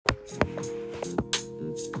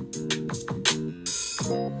Hey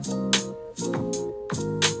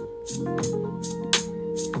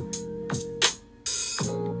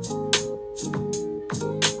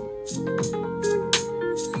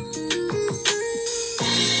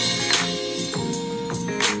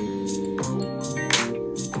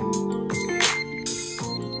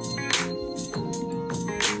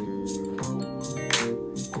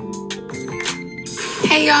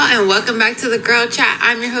y'all, and welcome back to the Girl Chat.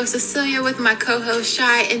 I'm your host Cecilia with my co-host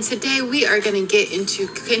Shy, and today we are going to get into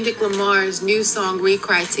Kendrick Lamar's new song, We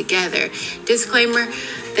Cry Together. Disclaimer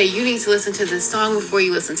that you need to listen to this song before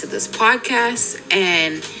you listen to this podcast,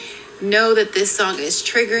 and know that this song is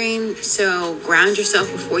triggering, so ground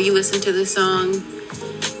yourself before you listen to this song,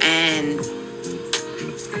 and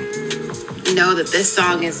know that this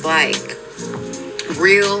song is like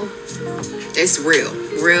real. It's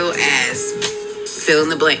real as fill in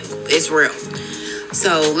the blank. It's real.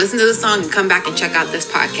 So listen to the song and come back and check out this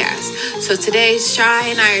podcast. So today, Shy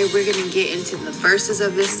and we're going to get into the verses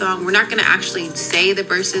of this song. We're not going to actually say the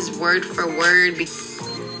verses word for word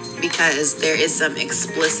because there is some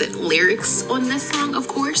explicit lyrics on this song, of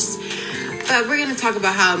course. But we're going to talk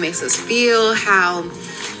about how it makes us feel, how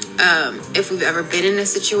if we've ever been in a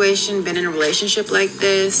situation, been in a relationship like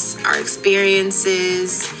this, our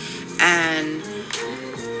experiences, and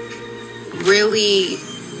really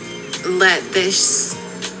let this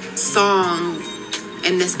song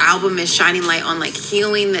and this album is shining light on like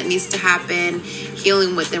healing that needs to happen,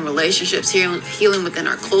 healing within relationships, healing within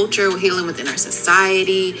our culture, healing within our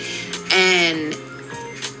society. And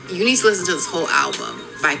you need to listen to this whole album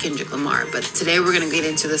by Kendrick Lamar. But today we're going to get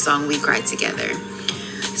into the song We Cry Together.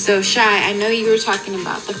 So Shy, I know you were talking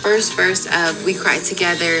about the first verse of We Cry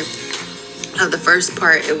Together. Of the first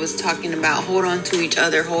part, it was talking about hold on to each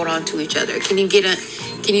other. Can you give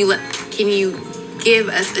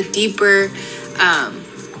us a deeper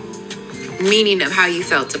meaning of how you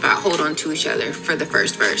felt about hold on to each other for the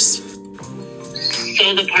first verse?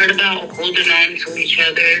 So the part about holding on to each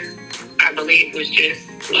other, I believe, was just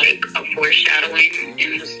like a foreshadowing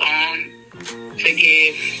in the song to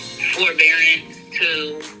give forbearance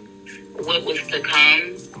to what was to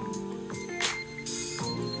come.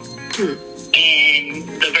 And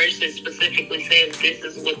the verses specifically says this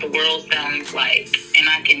is what the world sounds like. And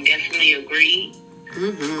I can definitely agree.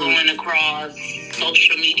 Going across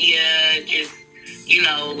social media, just,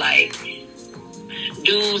 like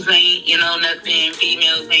dudes ain't, nothing,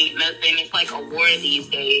 females ain't nothing. It's like a war these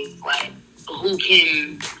days. Like who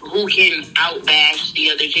can outbash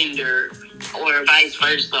the other gender, or vice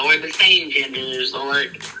versa, or the same genders, or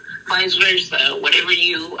vice versa, whatever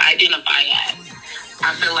you identify as.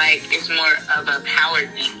 I feel like it's more of a power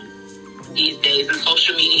thing these days, and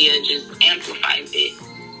social media just amplifies it.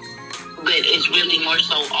 But it's really more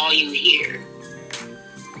so all you hear.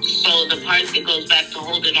 So the part that goes back to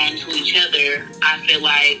holding on to each other, I feel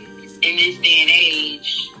like in this day and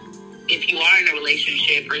age, if you are in a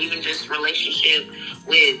relationship or even just relationship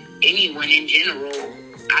with anyone in general,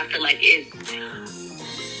 I feel like it's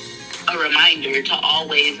a reminder to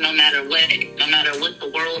always, no matter what the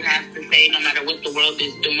world has to say, no matter what the world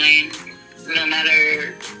is doing, no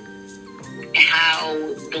matter how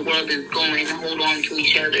the world is going, hold on to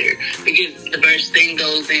each other. Because the first thing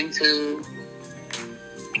goes into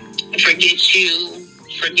forget you,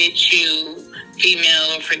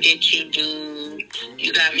 female, forget you, dude,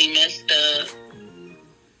 you got me messed up,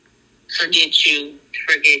 forget you.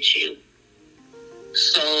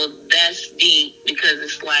 So that's deep because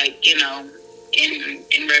it's like, in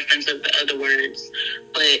reference of the other words,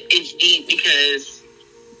 but it's deep because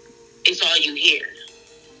it's all you hear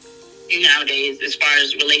nowadays as far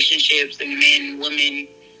as relationships and men, women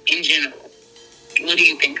in general. What do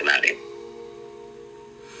you think about it?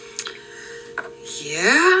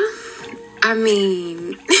 Yeah, I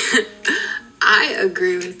mean, I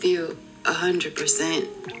agree with you 100%.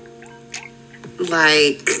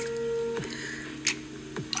 Like,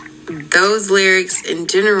 those lyrics in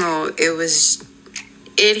general,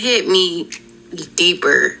 it hit me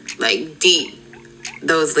deeper, like deep,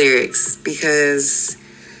 those lyrics, because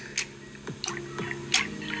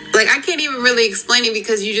like I can't even really explain it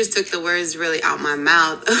because you just took the words really out my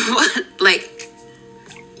mouth. Like,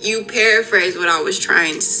 you paraphrased what I was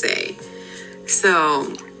trying to say.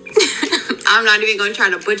 So I'm not even going to try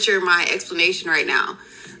to butcher my explanation right now.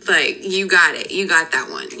 Like, you got it. You got that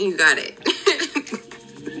one. You got it.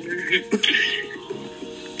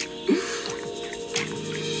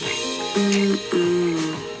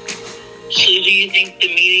 So do you think the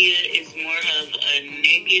media is more of a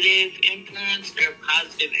negative influence or a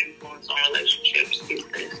positive influence on relationships these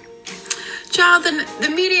days? Child, the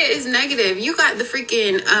media always negative. You got the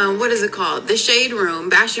freaking, what is it called? The shade room,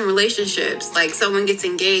 bashing relationships. Like, someone gets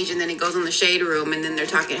engaged and then it goes on the shade room and then they're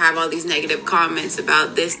have all these negative comments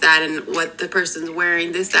about this, that, and what the person's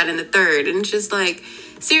wearing, this, that, and the third. And it's just like,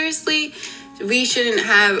 seriously, we shouldn't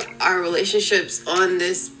have our relationships on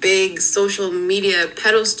this big social media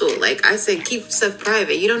pedestal. Like I said, keep stuff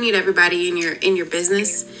private. You don't need everybody in your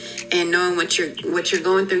business and knowing what you're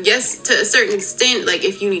going through. Yes, to a certain extent, like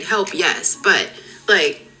if you need help, yes, but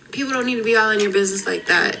like people don't need to be all in your business like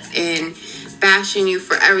that and bashing you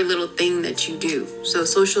for every little thing that you do. So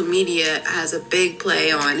social media has a big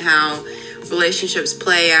play on how relationships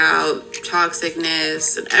play out,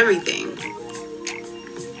 toxicness, and everything.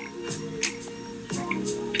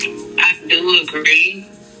 I do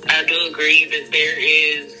agree that there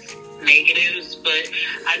is negatives, but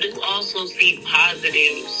I do also see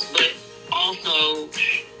positives, but also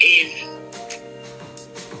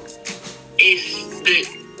it's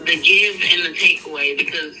the give and the takeaway,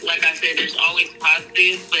 because like I said, there's always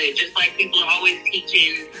positives, but just like people are always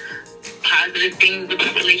teaching positive things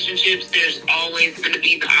about relationships, there's always going to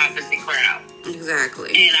be the opposite crowd.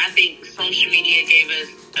 Exactly. And I think social media gave us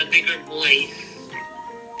a bigger voice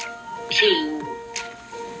to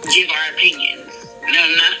give our opinions. And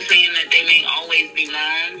I'm not saying that they may always be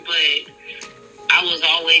wrong, but I was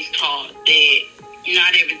always taught that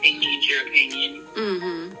not everything needs your opinion.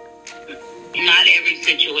 Mm-hmm. Not every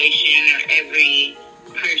situation or every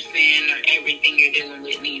person or everything you're dealing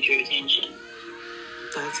with needs your attention.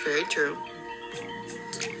 That's very true.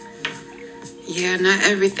 Yeah, not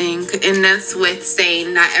everything. And that's with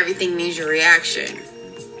saying not everything needs your reaction.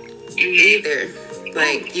 Mm-hmm. Either.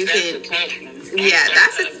 Like you can,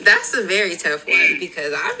 that's a very tough one,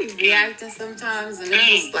 because I be reacting sometimes and it's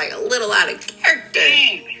just like a little out of character.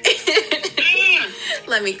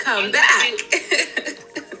 Let me come back.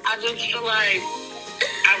 I just feel like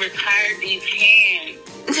I retired these hands.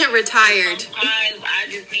 Retired. Sometimes I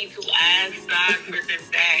just need to ask God for this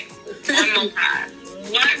back one more time.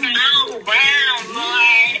 One more round,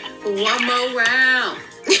 boy. One more round.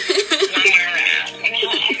 One more round.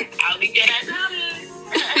 I'll be good at that.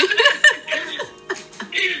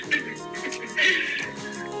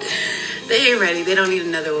 They ain't ready. They don't need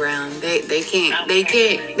another round. They can't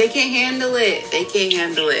handle it. They can't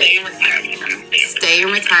handle it. Stay in retirement. Stay in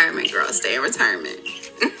retirement, girl. Stay in retirement.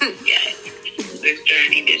 Yes. This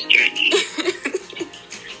journey.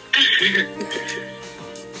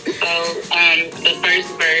 So, the first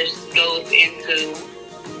verse goes into,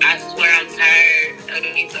 I swear I'm tired of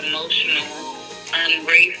these emotional,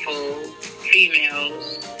 ungrateful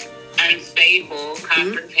females, unstable,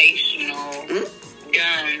 confrontational,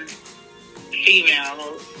 dumb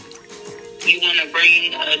females. You want to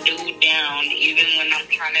bring a dude down even when I'm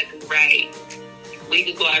trying to do right. We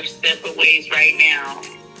could go our separate ways right now.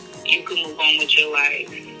 You can move on with your life.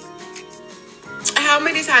 How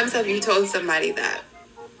many times have you told somebody that?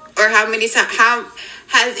 Or how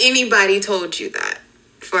has anybody told you that?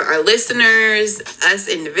 For our listeners, us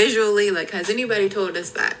individually, like, has anybody told us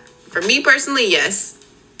that? For me personally, yes.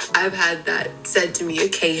 I've had that said to me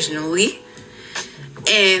occasionally.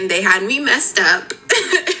 And they had me messed up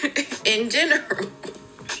in general.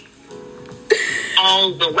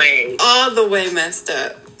 All the way. All the way messed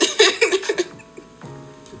up.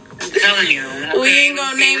 I'm telling you. Okay, we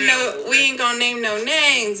ain't gonna name no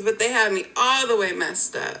names, but they had me all the way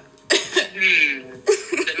messed up.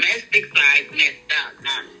 Domestic side messed up. No,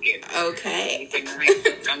 I'm just kidding. Okay.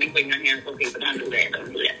 Don't be putting your hands on people. Don't do that.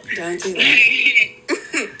 Don't do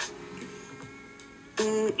that.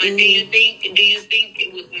 But do you think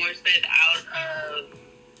it was more said out of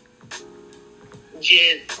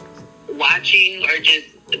just watching or just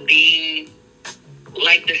being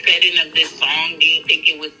like the setting of this song? Do you think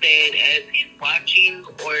it was said as in watching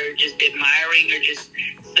or just admiring or just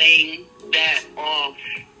saying that off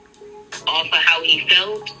of how he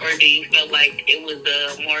felt, or do you feel like it was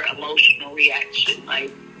a more emotional reaction?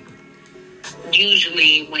 Like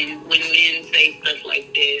usually when men say stuff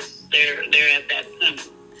like this, they're at that point.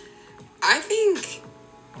 I think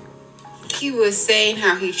he was saying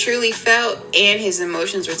how he truly felt and his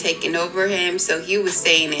emotions were taking over him. So he was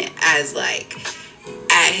saying it as like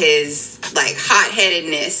at his like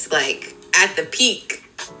hot-headedness, like at the peak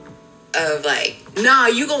of like, nah,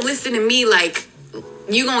 you gonna listen to me, like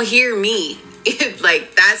you gonna hear me.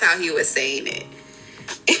 Like that's how he was saying it.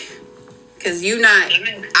 Cause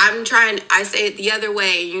I say it the other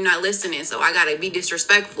way, you're not listening, so I gotta be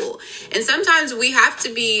disrespectful. And sometimes we have to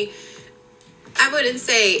be, I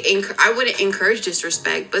wouldn't encourage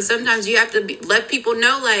disrespect, but sometimes you have to let people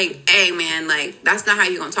know, like, hey man, like, that's not how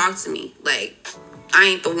you gonna talk to me. Like, I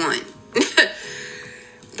ain't the one.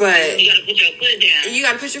 But you gotta put your foot down. You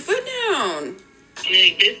gotta put your foot down.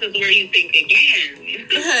 Like, this is where you think again.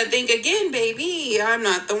 Think again, baby. I'm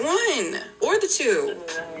not the one or the two.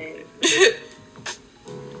 Right.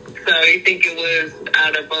 So you think it was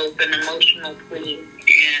out of both an emotional plea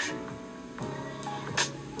and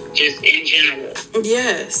just in general?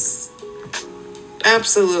 Yes.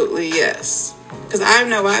 Absolutely, yes. Because I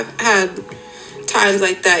know I've had times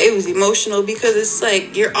like that. It was emotional because it's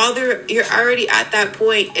like you're already at that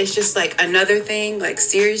point. It's just like another thing. Like,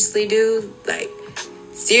 seriously, dude. Like,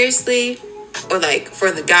 seriously. Or like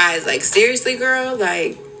for the guys, like, seriously, girl.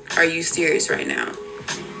 Like, are you serious right now?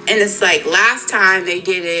 And it's like last time they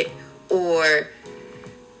did it, or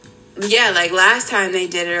yeah, like last time they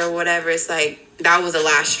did it or whatever. It's like that was the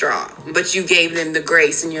last straw, but you gave them the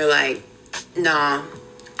grace, and you're like, nah,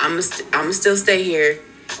 I'm gonna still stay here.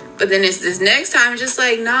 But then it's this next time, just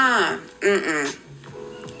like, nah,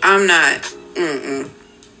 I'm not,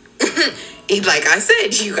 Like I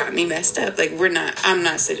said, you got me messed up. Like, I'm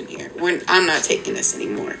not sitting here. I'm not taking this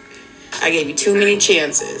anymore. I gave you too many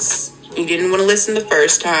chances. You didn't want to listen the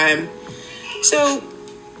first time. So,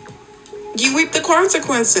 you reap the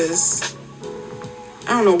consequences. I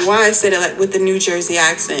don't know why I said it like with the New Jersey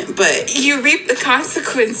accent, but you reap the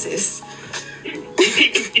consequences.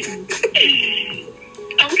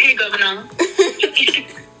 Okay, Governor.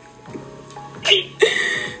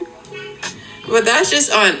 But that's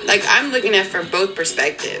just on, like, I'm looking at from both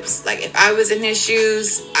perspectives. Like, if I was in his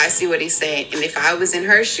shoes, I see what he's saying. And if I was in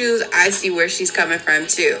her shoes, I see where she's coming from,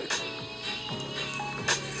 too.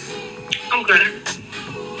 Okay.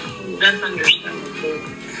 That's understandable.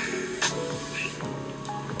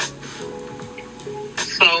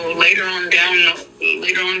 So later on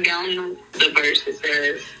down the verse, it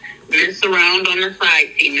says, mess around on the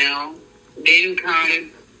side, female, then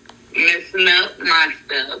come messing up my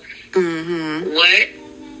stuff. Mm-hmm. What?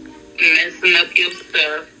 Messing up your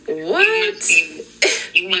stuff. What?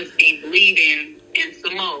 You must be bleeding in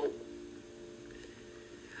some more.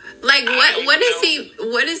 Like, what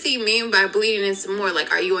does he mean by bleeding in some more?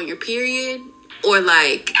 Like, are you on your period? Or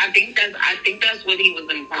like, I think that's what he was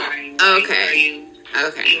implying. Okay. Like, are you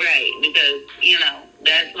okay. right? Because,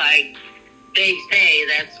 that's like, they say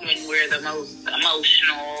that's when we're the most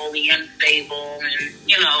emotionally unstable, and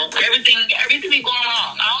everything be going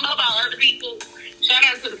wrong. I don't know about other people. Shout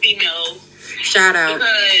out to the females. Shout out.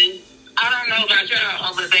 Because I don't know about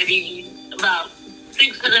y'all, but baby, about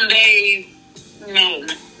 6 of them days, no,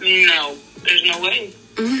 there's no way.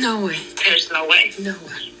 No way. There's no way. No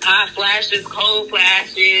way. Hot flashes, cold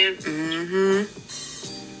flashes. Mm-hmm.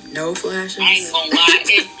 No flashes. I ain't gonna lie,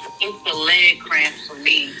 it's the leg cramps for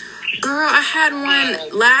me. Girl, I had one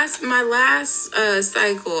my last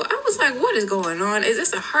cycle. I was like, what is going on? Is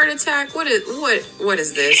this a heart attack? What is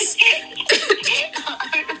this?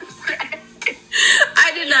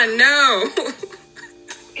 I did not know.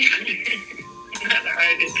 Not a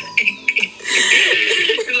heart attack.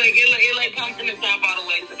 It like comes from the top all the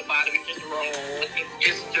way to the bottom. It just rolls.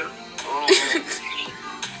 Just roll.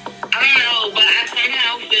 I don't know, but I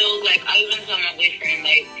somehow feel like I even tell my boyfriend,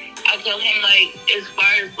 like, I tell him, like, as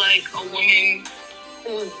far as, like, a woman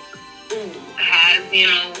who has,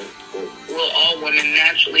 well, all women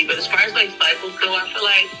naturally, but as far as, like, cycles go, I feel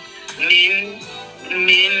like men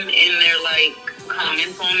in their, like,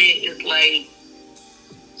 comments on it is, like,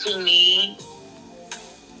 to me,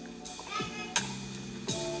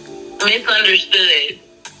 misunderstood.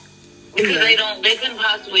 Because they couldn't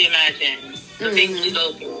possibly imagine the things we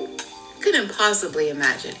go through. Couldn't possibly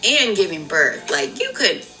imagine. And giving birth. Like, you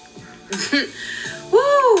could...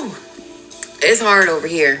 Woo! It's hard over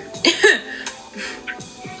here.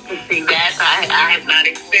 See, that I have not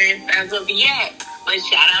experienced as of yet. But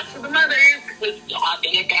shout out to the mothers, because y'all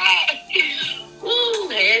did that. Woo!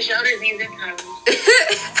 Head, shoulders, knees, and toes.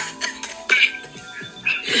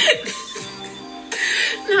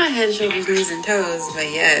 Not head, shoulders, knees, and toes, but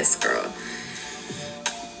yes, girl.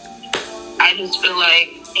 I just feel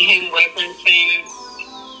like him referencing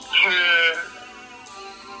her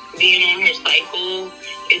being on her cycle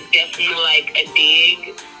is definitely like a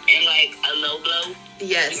dig and like a low blow.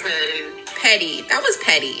 Yes. Because petty. That was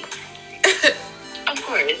petty. Of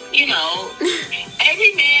course,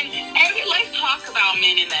 let's talk about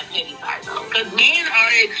men in that petty side though. Because men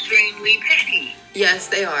are extremely petty. Yes,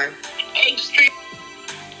 they are. Extreme.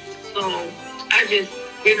 So I just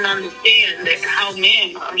didn't understand that how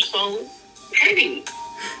men are so petty.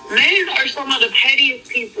 Men are some of the pettiest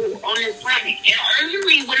people on this planet. And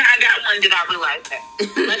only when I got one did I realize that.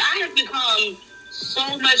 Like, I have become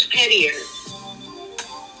so much pettier.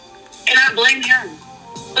 And I blame him.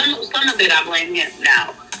 Some of it I blame him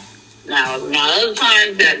now. Now other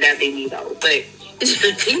times that be me though, but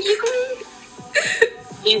strategically,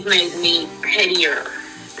 he's made me pettier.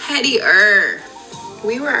 Pettier.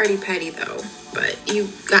 We were already petty though, but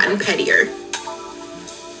you've gotten pettier.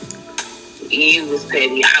 You was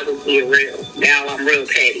petty. I was being real. Now I'm real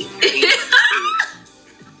petty.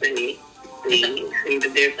 See the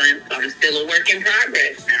difference? I'm still a work in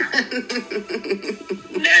progress now.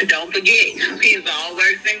 Now, don't forget, he's all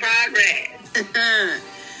works in progress.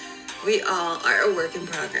 We all are a work in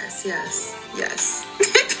progress. Yes. Yes.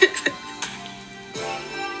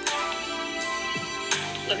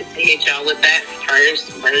 Let me hit y'all with that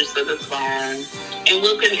first verse of the song. And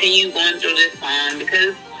we'll continue going through this song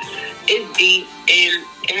because it's deep and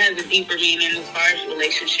it has a deeper meaning as far as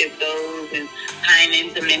relationship goes and tying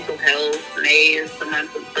into mental health. May is the month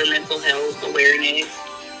for mental health awareness.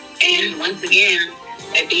 And once again,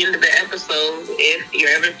 at the end of the episode, if you're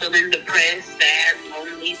ever feeling depressed, sad,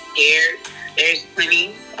 lonely, scared, there's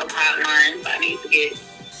plenty of hotlines. I need to get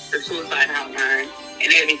the suicide hotline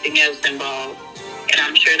and everything else involved. And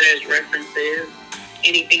I'm sure there's references,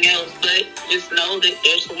 anything else, but just know that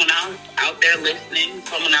there's someone out there listening,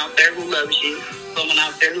 someone out there who loves you, someone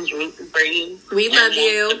out there who's rooting for you. We love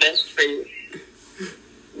you. The best for you.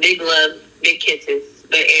 Big love, big kisses,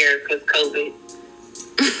 the air, because COVID.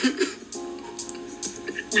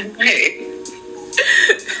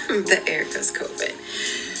 The air, because COVID.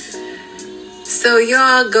 So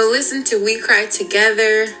y'all go listen to We Cry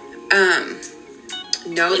Together.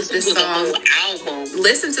 Know the song.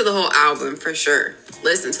 Listen to the whole album for sure.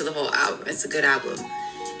 Listen to the whole album. It's a good album.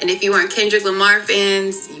 And if you aren't Kendrick Lamar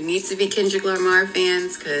fans, you need to be Kendrick Lamar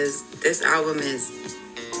fans because this album is,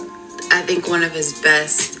 I think, one of his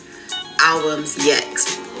best albums yet.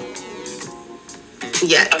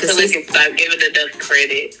 Yeah, I feel like it's not giving enough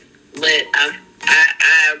credit, but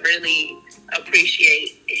I really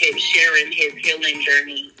appreciate him sharing his healing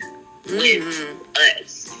journey with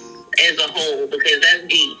us as a whole, because that's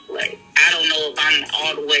deep. Like, I don't know if I'm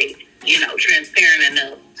all the way, transparent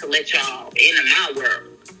enough to let y'all into my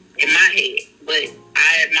world, in my head, but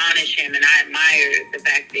I admonish him and I admire the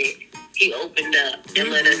fact that he opened up and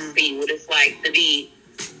let us see what it's like to be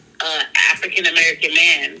an African-American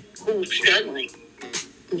man who's struggling,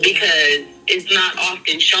 because it's not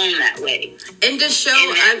often shown that way. And to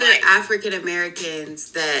show other African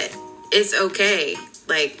Americans that it's okay,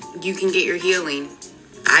 like, you can get your healing.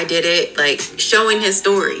 I did it, like, showing his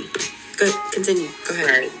story. Go, continue. Go ahead.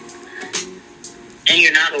 Right. And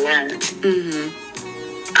you're not alone.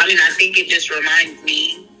 I mean, I think it just reminds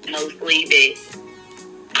me mostly that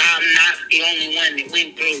I'm not the only one that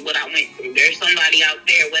went through what I went through. There's somebody out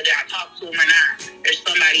there, whether I talk to him or not, there's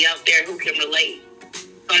somebody out there who can relate.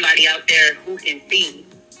 Somebody out there who can see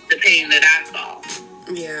the pain that I saw.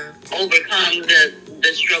 Yeah. Overcome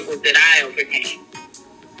the struggles that I overcame.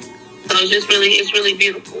 So it's really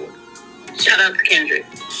beautiful. Shout out to Kendrick.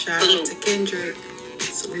 Shout out to Kendrick.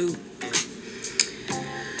 Salute.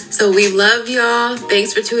 So we love y'all.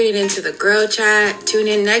 Thanks for tuning into the Girl Chat. Tune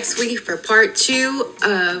in next week for part 2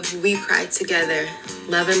 of We Cry Together.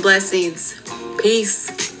 Love and blessings. Peace.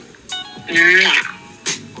 Mwah.